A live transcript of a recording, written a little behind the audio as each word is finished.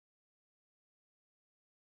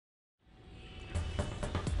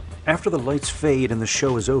After the lights fade and the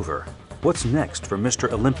show is over, what's next for Mr.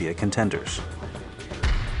 Olympia contenders?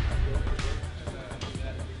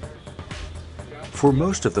 For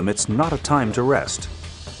most of them, it's not a time to rest.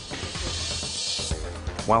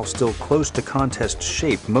 While still close to contest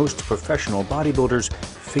shape, most professional bodybuilders,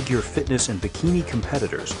 figure fitness and bikini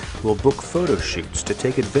competitors will book photo shoots to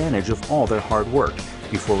take advantage of all their hard work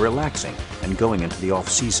before relaxing and going into the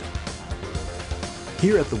off-season.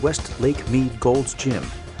 Here at the West Lake Mead Gold's Gym,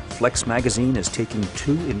 Flex magazine is taking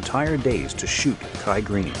 2 entire days to shoot Kai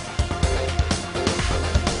Greene.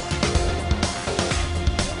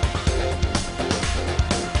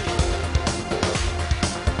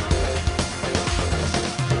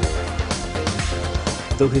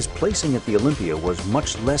 Though his placing at the Olympia was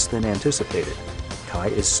much less than anticipated, Kai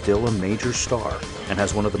is still a major star and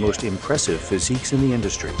has one of the most impressive physiques in the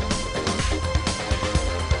industry.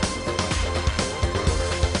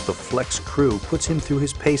 The Flex crew puts him through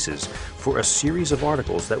his paces for a series of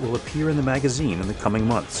articles that will appear in the magazine in the coming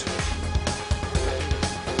months.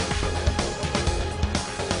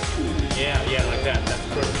 Yeah, like that. That's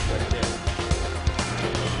perfect right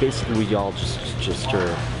there. Basically, we all just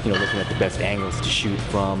are, looking at the best angles to shoot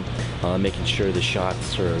from, making sure the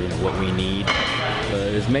shots are, what we need.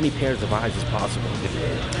 As many pairs of eyes as possible,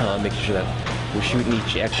 making sure that we're shooting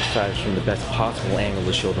each exercise from the best possible angle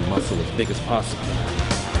to show the muscle as big as possible.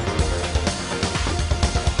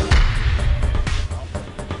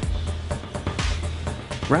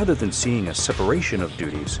 Rather than seeing a separation of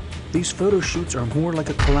duties, these photo shoots are more like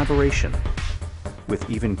a collaboration, with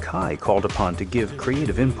even Kai called upon to give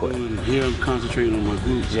creative input. Here I'm concentrating on my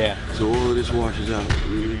glutes, so all of this washes out.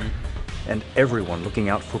 And everyone looking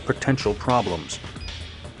out for potential problems,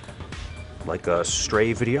 like a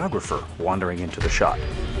stray videographer wandering into the shot.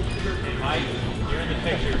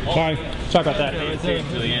 Sorry about that.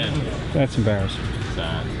 That's embarrassing.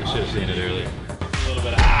 I should have seen it earlier. A little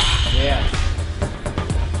bit of yeah.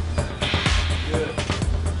 Good.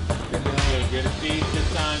 Gritted teeth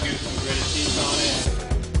this time. Give some gritted teeth on it.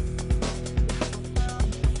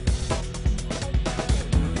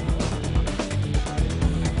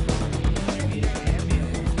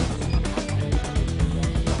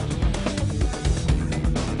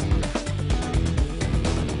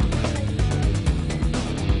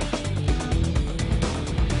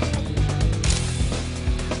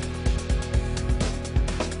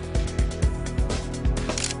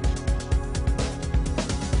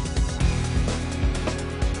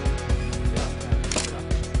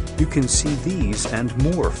 You can see these and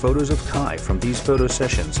more photos of Kai from these photo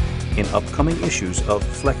sessions in upcoming issues of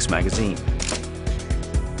Flex magazine.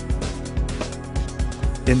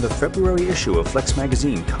 In the February issue of Flex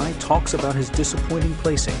magazine, Kai talks about his disappointing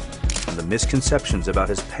placing and the misconceptions about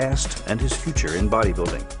his past and his future in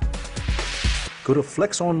bodybuilding. Go to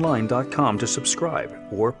flexonline.com to subscribe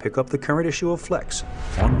or pick up the current issue of Flex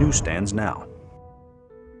on newsstands now.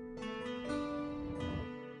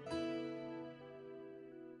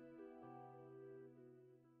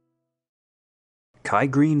 Kai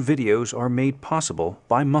Greene videos are made possible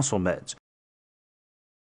by Muscle Meds.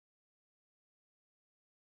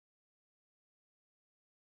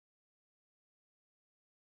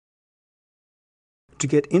 To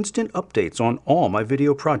get instant updates on all my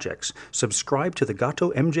video projects, subscribe to the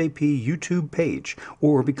Gato MJP YouTube page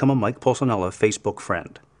or become a Mike Pulcinella Facebook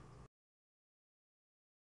friend.